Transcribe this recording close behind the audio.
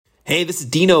Hey, this is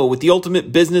Dino with the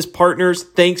Ultimate Business Partners.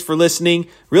 Thanks for listening.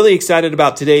 Really excited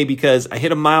about today because I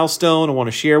hit a milestone I want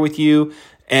to share with you.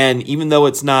 And even though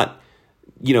it's not,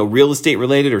 real estate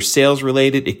related or sales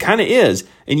related, it kind of is.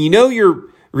 And you're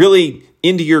really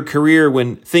into your career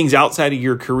when things outside of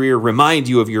your career remind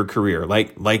you of your career,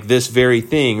 like this very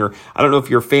thing. Or I don't know if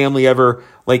your family ever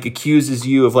accuses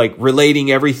you of relating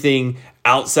everything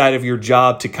outside of your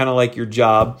job to kind of like your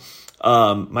job.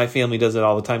 My family does it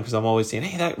all the time because I'm always saying,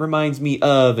 hey, that reminds me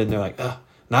of, and they're like,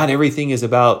 not everything is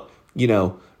about,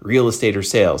 real estate or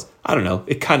sales. I don't know.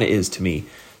 It kind of is to me.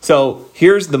 So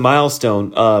here's the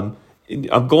milestone.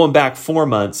 I'm going back 4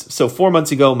 months. So 4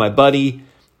 months ago, my buddy,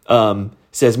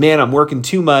 says, man, I'm working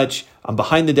too much. I'm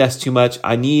behind the desk too much.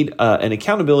 I need an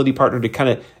accountability partner to kind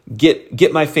of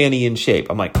get my fanny in shape.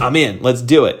 I'm like, I'm in, let's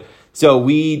do it. So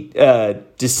we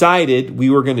decided we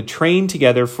were going to train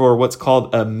together for what's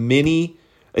called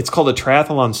it's called a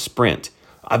triathlon sprint.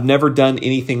 I've never done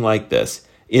anything like this.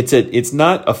 It's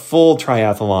not a full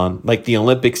triathlon like the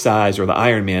Olympic size or the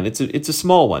Ironman. It's a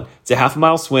small one. It's a 1/2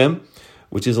 mile swim,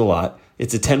 which is a lot.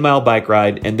 It's a 10-mile bike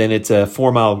ride, and then it's a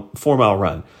 4-mile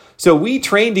run. So we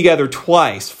trained together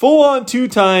twice, full on 2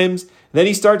 times. Then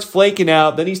he starts flaking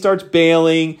out. Then he starts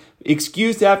bailing,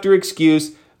 excuse after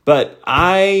excuse. But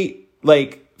I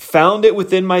found it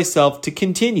within myself to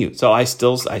continue. So I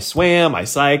swam, I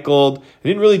cycled. I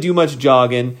didn't really do much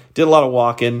jogging. Did a lot of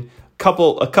walking.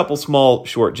 A couple small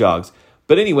short jogs.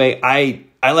 But anyway, I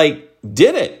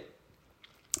did it.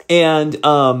 And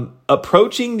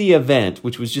approaching the event,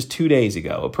 which was just 2 days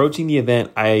ago,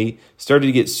 I started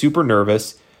to get super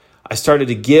nervous. I started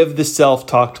to give the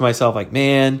self-talk to myself like,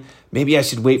 man, maybe I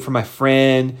should wait for my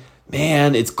friend.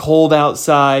 Man, it's cold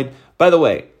outside. By the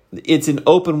way, it's an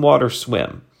open water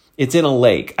swim. It's in a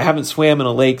lake. I haven't swam in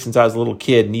a lake since I was a little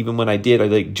kid. And even when I did,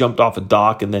 I jumped off a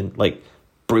dock and then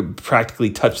practically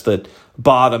touched the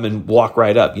bottom and walk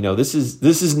right up. This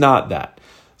is not that.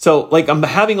 So I'm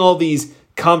having all these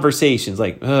conversations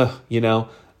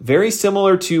very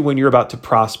similar to when you're about to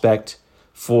prospect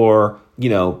for,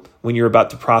 when you're about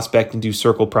to prospect and do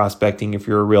circle prospecting if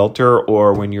you're a realtor,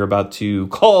 or when you're about to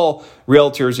call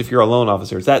realtors if you're a loan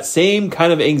officer. It's that same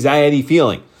kind of anxiety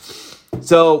feeling.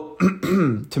 So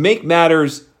to make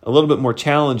matters a little bit more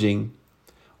challenging,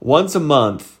 once a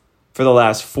month for the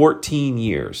last 14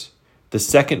 years, the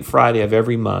second Friday of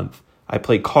every month, I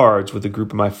play cards with a group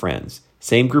of my friends.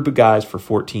 Same group of guys for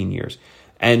 14 years.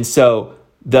 And so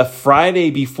the Friday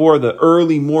before the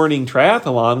early morning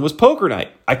triathlon was poker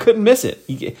night. I couldn't miss it.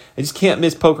 I just can't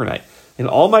miss poker night. And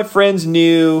all my friends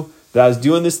knew that I was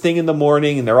doing this thing in the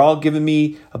morning, and they're all giving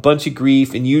me a bunch of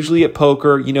grief. And usually at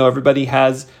poker, everybody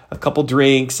has a couple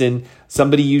drinks and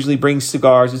somebody usually brings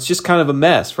cigars. It's just kind of a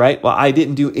mess, right? Well, I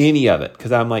didn't do any of it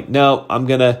because I'm like, no, I'm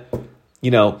going to,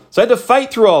 So I had to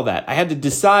fight through all that. I had to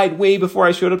decide way before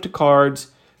I showed up to cards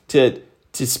to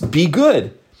be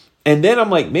good. And then I'm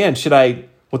like, man,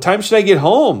 what time should I get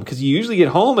home? Because you usually get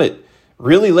home at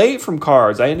really late from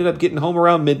cards. I ended up getting home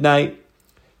around midnight.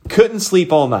 Couldn't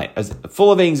sleep all night. I was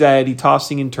full of anxiety,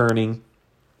 tossing and turning.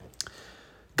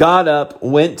 Got up,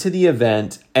 went to the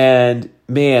event, and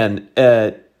man,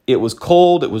 it was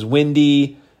cold. It was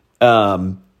windy.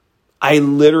 I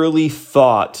literally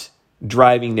thought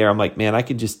driving there, I'm like, man, I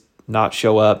could just not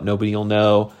show up. Nobody will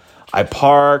know. I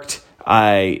parked.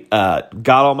 I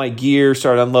got all my gear,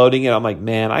 started unloading it. I'm like,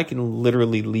 man, I can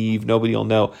literally leave. Nobody will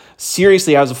know.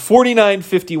 Seriously, I was a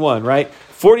 49-51, right?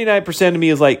 49% of me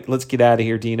is like, let's get out of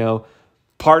here, Dino.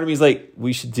 Part of me is like,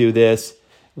 we should do this.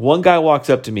 One guy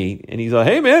walks up to me and he's like,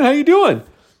 hey, man, how you doing?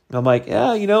 And I'm like,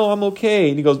 yeah, I'm okay.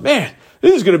 And he goes, man,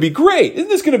 this is going to be great. Isn't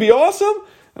this going to be awesome?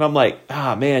 And I'm like,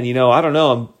 man, I don't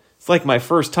know. It's like my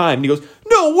first time. And he goes,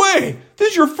 no way.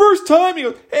 This is your first time? He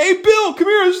goes, hey, Bill, come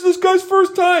here. This is this guy's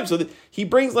first time. So he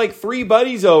brings 3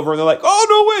 buddies over, and they're like, oh,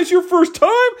 no way. It's your first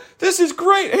time? This is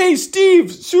great. Hey,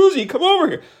 Steve, Susie, come over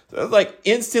here. So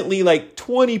instantly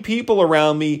 20 people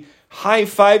around me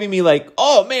high-fiving me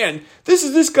oh, man, this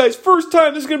is this guy's first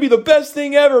time. This is going to be the best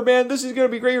thing ever, man. This is going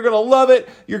to be great. You're going to love it.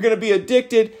 You're going to be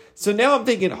addicted. So now I'm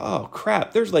thinking, oh,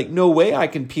 crap. There's no way I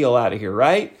can peel out of here,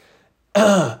 right?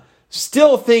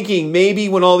 Still thinking maybe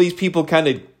when all these people kind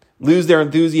of lose their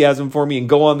enthusiasm for me and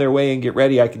go on their way and get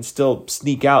ready, I can still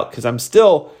sneak out because I'm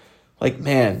still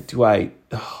man, do I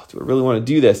really want to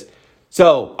do this?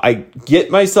 So I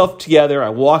get myself together.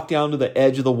 I walk down to the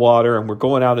edge of the water, and we're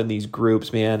going out in these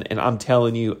groups, man. And I'm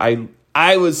telling you,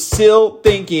 I was still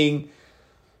thinking,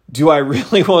 do I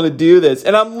really want to do this?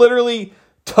 And I'm literally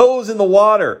toes in the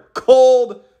water,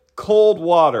 cold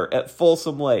water at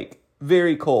Folsom Lake,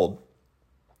 very cold.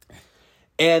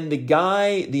 And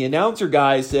the announcer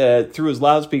guy said through his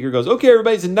loudspeaker, goes, "Okay,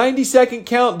 everybody, it's a 90-second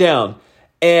countdown."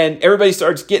 And everybody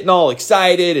starts getting all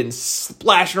excited and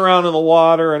splashing around in the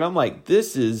water. And I'm like,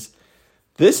 this is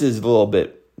a little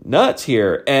bit nuts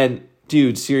here. And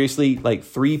dude, seriously, like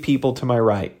 3 people to my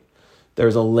right,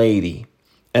 there's a lady.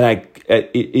 And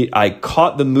I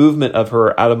caught the movement of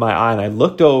her out of my eye. And I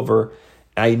looked over.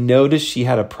 And I noticed she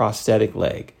had a prosthetic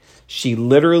leg. She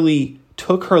literally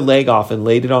took her leg off and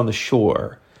laid it on the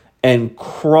shore and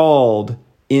crawled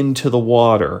into the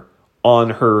water on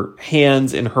her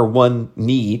hands and her one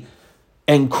knee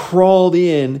and crawled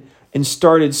in and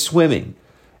started swimming.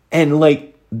 And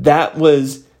like, that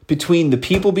was between the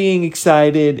people being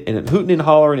excited and hooting and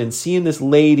hollering and seeing this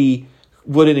lady,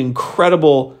 what an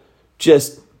incredible,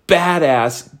 just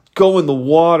badass, go in the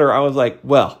water. I was like,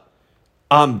 well,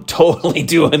 I'm totally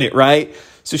doing it, right?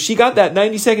 So she got that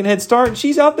 90-second head start and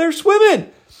she's out there swimming.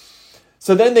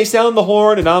 So then they sound the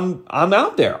horn and I'm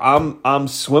out there. I'm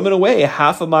swimming away a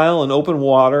half a mile in open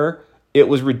water. It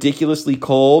was ridiculously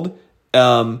cold.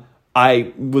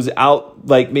 I was out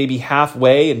like maybe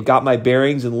halfway and got my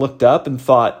bearings and looked up and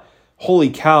thought, holy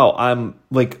cow, I'm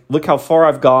like, look how far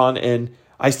I've gone and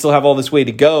I still have all this way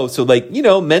to go. So like,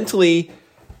 mentally,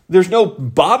 there's no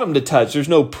bottom to touch. There's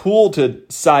no pool to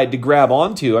side to grab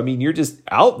onto. I mean, you're just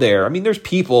out there. I mean, there's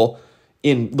people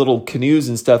in little canoes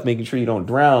and stuff making sure you don't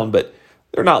drown, but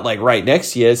they're not like right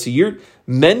next to you. So you're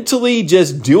mentally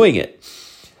just doing it.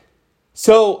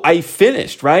 So I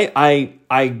finished, right?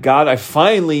 I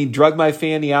finally drug my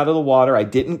fanny out of the water. I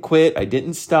didn't quit. I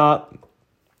didn't stop.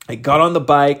 I got on the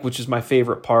bike, which is my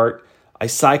favorite part. I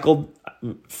cycled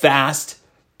fast.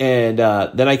 And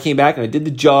then I came back and I did the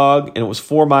jog, and it was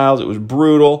 4 miles. It was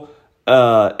brutal.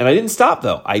 And I didn't stop,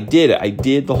 though. I did it. I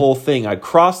did the whole thing. I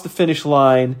crossed the finish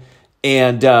line,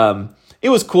 and it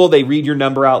was cool. They read your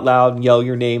number out loud and yell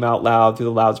your name out loud through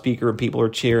the loudspeaker, and people are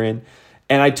cheering.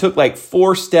 And I took like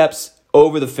 4 steps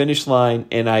over the finish line,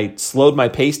 and I slowed my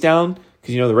pace down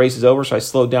because, the race is over. So I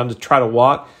slowed down to try to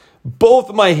walk. Both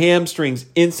of my hamstrings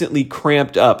instantly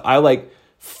cramped up. I like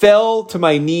fell to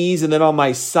my knees and then on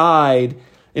my side.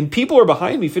 And people are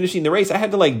behind me finishing the race. I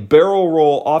had to like barrel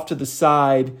roll off to the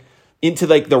side into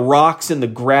like the rocks and the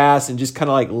grass and just kind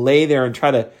of like lay there and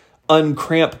try to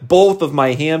uncramp both of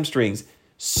my hamstrings.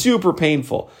 Super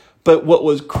painful. But what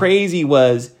was crazy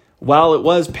was, while it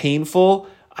was painful,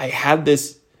 I had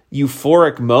this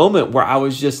euphoric moment where I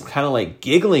was just kind of like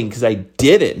giggling because I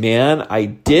did it, man. I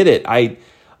did it.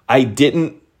 I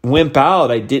didn't wimp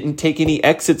out. I didn't take any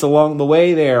exits along the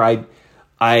way there. I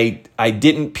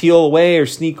didn't peel away or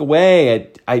sneak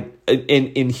away.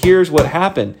 And here's what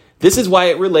happened. This is why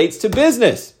it relates to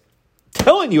business. I'm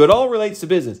telling you, it all relates to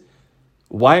business.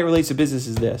 Why it relates to business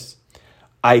is this.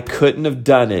 I couldn't have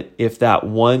done it if that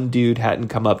one dude hadn't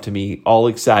come up to me all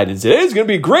excited and said, "Hey, it's going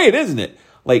to be great, isn't it?"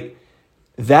 Like,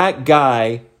 that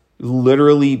guy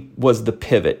literally was the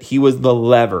pivot. He was the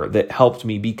lever that helped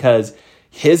me because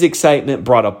his excitement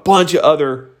brought a bunch of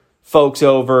other folks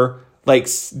over, like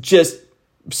just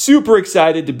super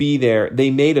excited to be there.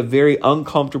 They made a very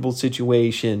uncomfortable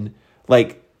situation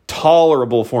like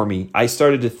tolerable for me. I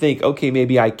started to think, okay,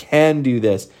 maybe I can do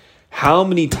this. How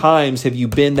many times have you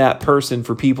been that person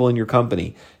for people in your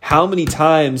company? How many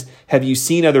times have you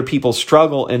seen other people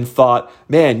struggle and thought,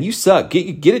 man, you suck.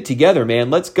 Get it together, man.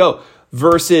 Let's go.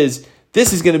 Versus,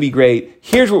 this is going to be great.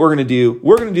 Here's what we're going to do.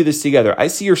 We're going to do this together. I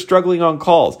see you're struggling on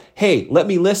calls. Hey, let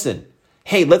me listen.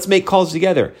 Hey, let's make calls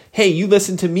together. Hey, you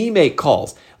listen to me make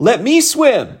calls. Let me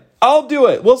swim. I'll do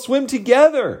it. We'll swim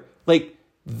together. Like,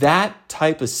 that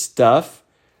type of stuff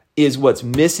is what's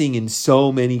missing in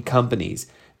so many companies.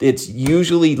 It's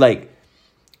usually like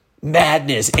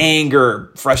madness,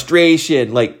 anger,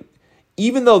 frustration. Like,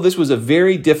 even though this was a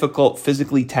very difficult,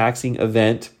 physically taxing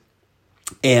event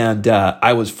and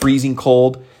I was freezing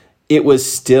cold, it was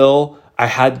still, I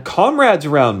had comrades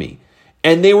around me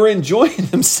and they were enjoying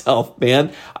themselves,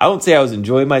 man. I won't say I was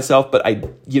enjoying myself, but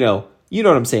you know what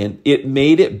I'm saying? It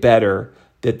made it better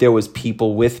that there was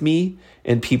people with me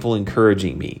and people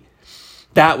encouraging me.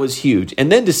 That was huge. And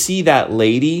then to see that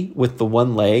lady with the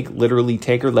one leg literally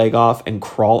take her leg off and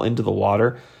crawl into the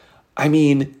water. I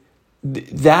mean,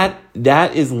 that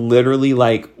is literally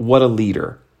like, what a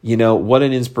leader, what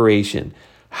an inspiration.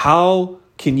 How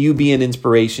can you be an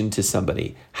inspiration to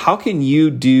somebody? How can you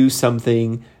do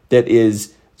something that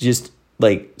is just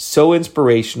like so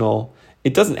inspirational?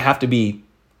 It doesn't have to be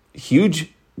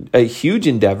a huge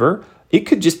endeavor. It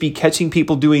could just be catching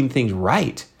people doing things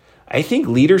right. I think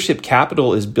leadership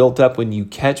capital is built up when you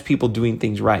catch people doing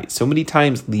things right. So many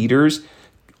times leaders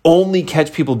only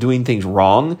catch people doing things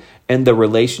wrong and the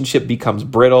relationship becomes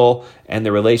brittle and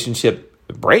the relationship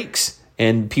breaks.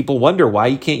 And people wonder,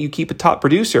 why can't you keep a top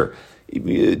producer?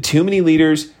 Too many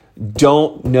leaders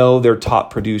don't know their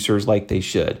top producers like they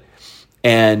should.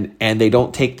 And they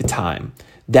don't take the time.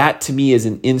 That to me is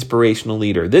an inspirational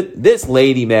leader. This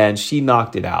lady, man, she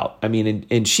knocked it out. I mean,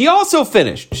 and she also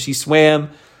finished. She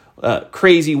swam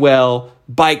crazy well,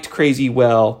 biked crazy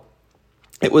well.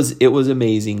 It was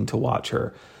amazing to watch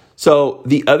her. So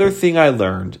the other thing I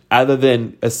learned, other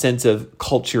than a sense of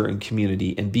culture and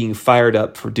community and being fired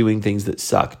up for doing things that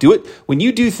suck, do it. When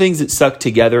you do things that suck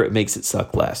together, it makes it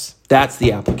suck less. That's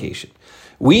the application.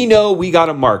 We know we got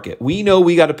to market. We know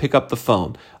we got to pick up the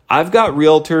phone. I've got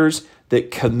realtors that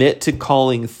commit to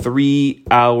calling 3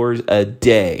 hours a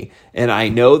day. And I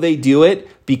know they do it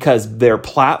because their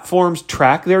platforms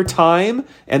track their time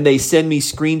and they send me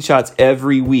screenshots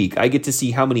every week. I get to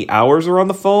see how many hours are on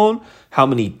the phone, how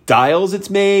many dials it's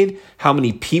made, how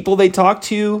many people they talk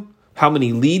to, how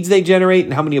many leads they generate,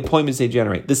 and how many appointments they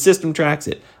generate. The system tracks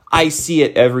it. I see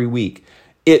it every week.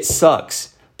 It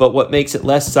sucks. But what makes it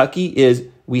less sucky is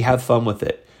we have fun with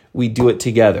it. We do it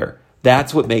together.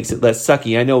 That's what makes it less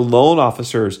sucky. I know loan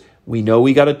officers, we know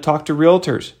we got to talk to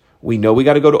realtors. We know we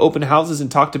got to go to open houses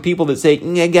and talk to people that say,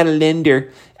 I got a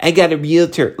lender, I got a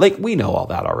realtor. Like, we know all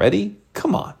that already.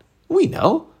 Come on. We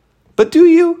know. But do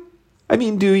you? I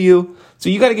mean, do you? So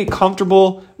you got to get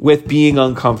comfortable with being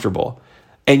uncomfortable.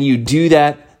 And you do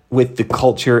that with the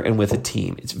culture and with a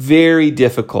team. It's very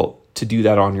difficult to do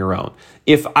that on your own.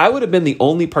 If I would have been the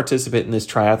only participant in this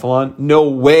triathlon, no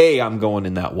way I'm going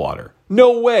in that water.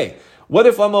 No way. What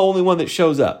if I'm the only one that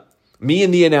shows up? Me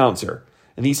and the announcer.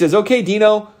 And he says, okay,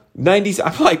 Dino, 90s.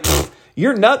 I'm like,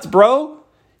 you're nuts, bro.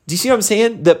 Do you see what I'm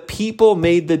saying? The people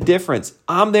made the difference.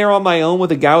 I'm there on my own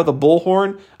with a guy with a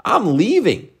bullhorn. I'm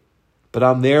leaving. But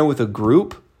I'm there with a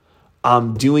group.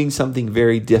 I'm doing something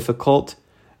very difficult.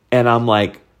 And I'm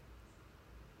like,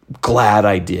 glad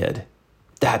I did.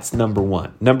 That's number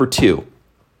one. Number two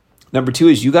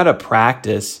is you got to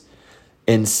practice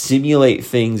and simulate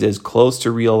things as close to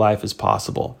real life as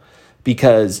possible.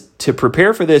 Because to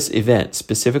prepare for this event,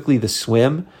 specifically the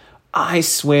swim, I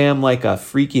swam like a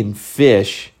freaking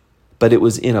fish, but it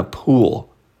was in a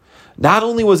pool. Not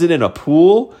only was it in a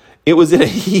pool, it was in a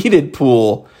heated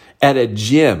pool at a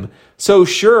gym. So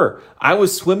sure, I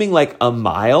was swimming like a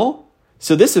mile.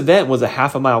 So this event was a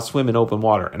half a mile swim in open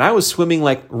water. And I was swimming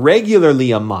like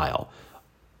regularly a mile.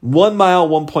 1 mile,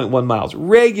 1.1 miles,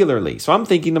 regularly. So I'm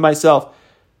thinking to myself,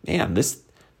 man, this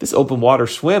open water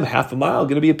swim, half a mile,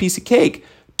 going to be a piece of cake.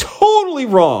 Totally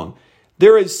wrong.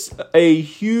 There is a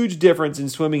huge difference in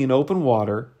swimming in open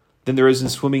water than there is in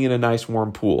swimming in a nice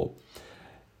warm pool.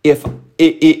 If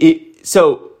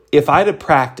I'd have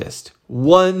practiced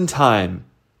one time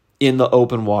in the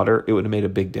open water, it would have made a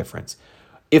big difference.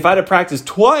 If I'd have practiced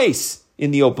twice in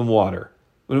the open water,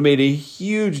 it would have made a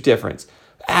huge difference.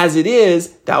 As it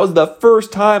is, that was the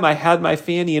first time I had my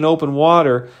fanny in open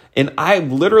water, and I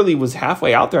literally was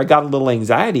halfway out there. I got a little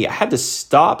anxiety. I had to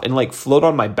stop and like float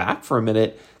on my back for a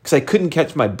minute because I couldn't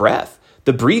catch my breath.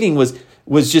 The breathing was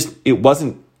just, it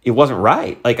wasn't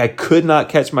right. Like I could not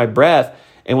catch my breath.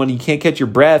 And when you can't catch your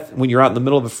breath, when you're out in the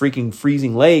middle of a freaking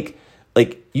freezing lake,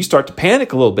 like you start to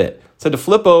panic a little bit. So I had to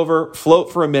flip over,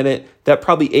 float for a minute. That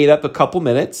probably ate up a couple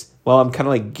minutes while I'm kind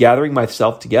of like gathering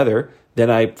myself together. Then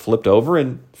I flipped over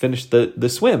and finished the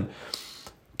swim.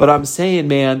 But I'm saying,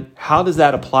 man, how does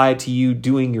that apply to you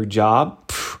doing your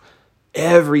job?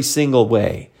 Every single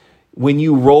way. When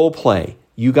you role play,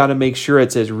 you got to make sure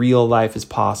it's as real life as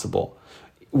possible.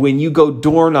 When you go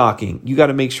door knocking, you got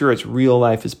to make sure it's real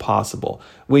life as possible.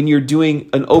 When you're doing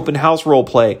an open house role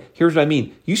play, here's what I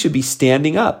mean. You should be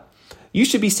standing up. You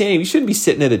should be standing. You shouldn't be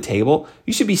sitting at a table.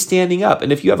 You should be standing up.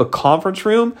 And if you have a conference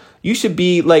room, you should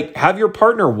be like, have your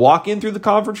partner walk in through the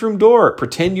conference room door.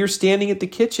 Pretend you're standing at the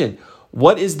kitchen.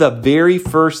 What is the very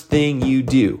first thing you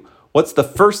do? What's the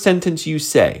first sentence you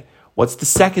say? What's the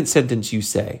second sentence you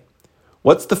say?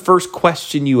 What's the first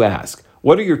question you ask?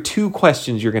 What are your 2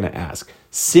 questions you're going to ask?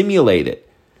 Simulate it.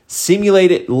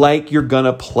 Simulate it like you're going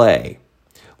to play.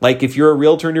 Like if you're a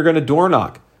realtor and you're going to door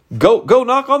knock, go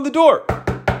knock on the door.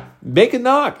 Make a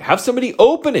knock. Have somebody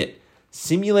open it.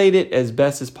 Simulate it as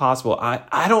best as possible.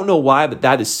 I don't know why, but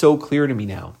that is so clear to me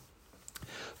now.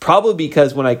 Probably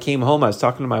because when I came home, I was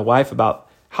talking to my wife about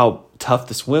how tough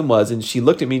the swim was. And she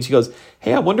looked at me and she goes,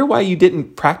 hey, I wonder why you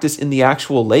didn't practice in the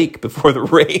actual lake before the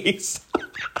race.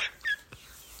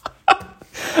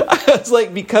 I was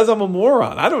like, because I'm a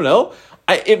moron. I don't know.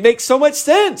 It makes so much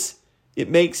sense. It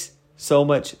makes so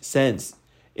much sense.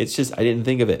 It's just, I didn't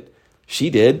think of it. She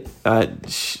did.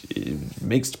 It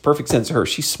makes perfect sense to her.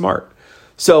 She's smart.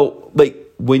 So like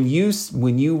when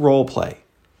you role play,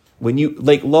 When you,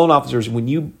 like loan officers, when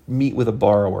you meet with a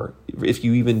borrower, if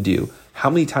you even do, how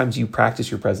many times do you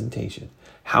practice your presentation?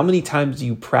 How many times do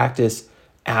you practice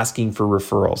asking for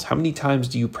referrals? How many times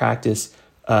do you practice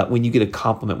when you get a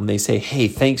compliment, when they say, hey,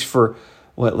 thanks for,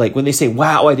 like when they say,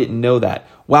 wow, I didn't know that.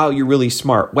 Wow, you're really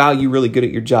smart. Wow, you're really good at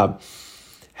your job.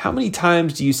 How many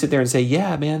times do you sit there and say,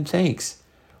 yeah, man, thanks,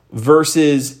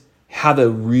 versus have a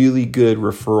really good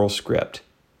referral script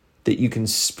that you can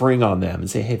spring on them and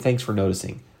say, hey, thanks for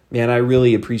noticing. Man, I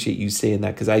really appreciate you saying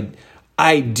that, because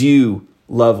I do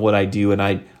love what I do, and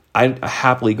I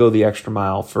happily go the extra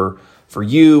mile for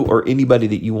you or anybody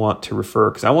that you want to refer,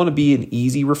 because I want to be an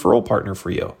easy referral partner for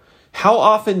you. How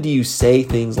often do you say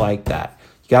things like that?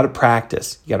 You got to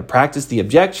practice. You got to practice the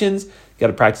objections. You got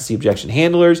to practice the objection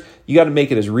handlers. You got to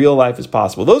make it as real life as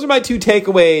possible. Those are my 2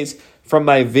 takeaways from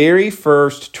my very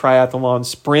first triathlon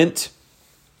sprint.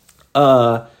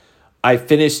 I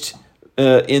finished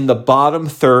in the bottom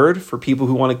third for people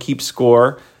who want to keep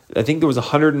score. I think there was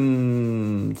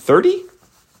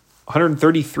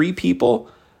 133 people.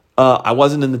 I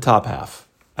wasn't in the top half.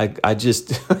 I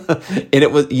just, and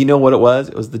it was, you know what it was?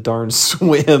 It was the darn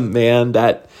swim, man.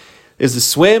 That is the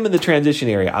swim in the transition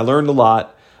area. I learned a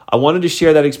lot. I wanted to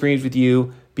share that experience with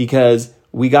you because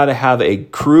we got to have a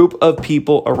group of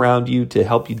people around you to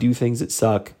help you do things that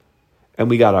suck. And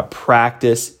we got to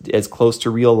practice as close to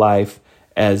real life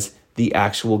as the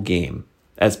actual game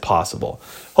as possible.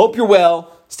 Hope you're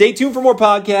well. Stay tuned for more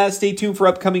podcasts. Stay tuned for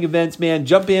upcoming events, man.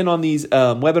 Jump in on these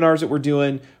webinars that we're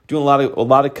doing. We're doing a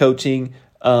lot of coaching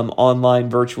online,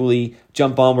 virtually.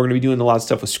 Jump on. We're going to be doing a lot of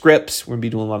stuff with scripts. We're going to be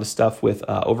doing a lot of stuff with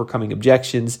overcoming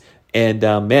objections. And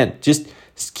man, just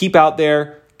keep out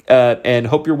there and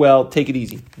hope you're well. Take it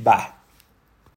easy. Bye.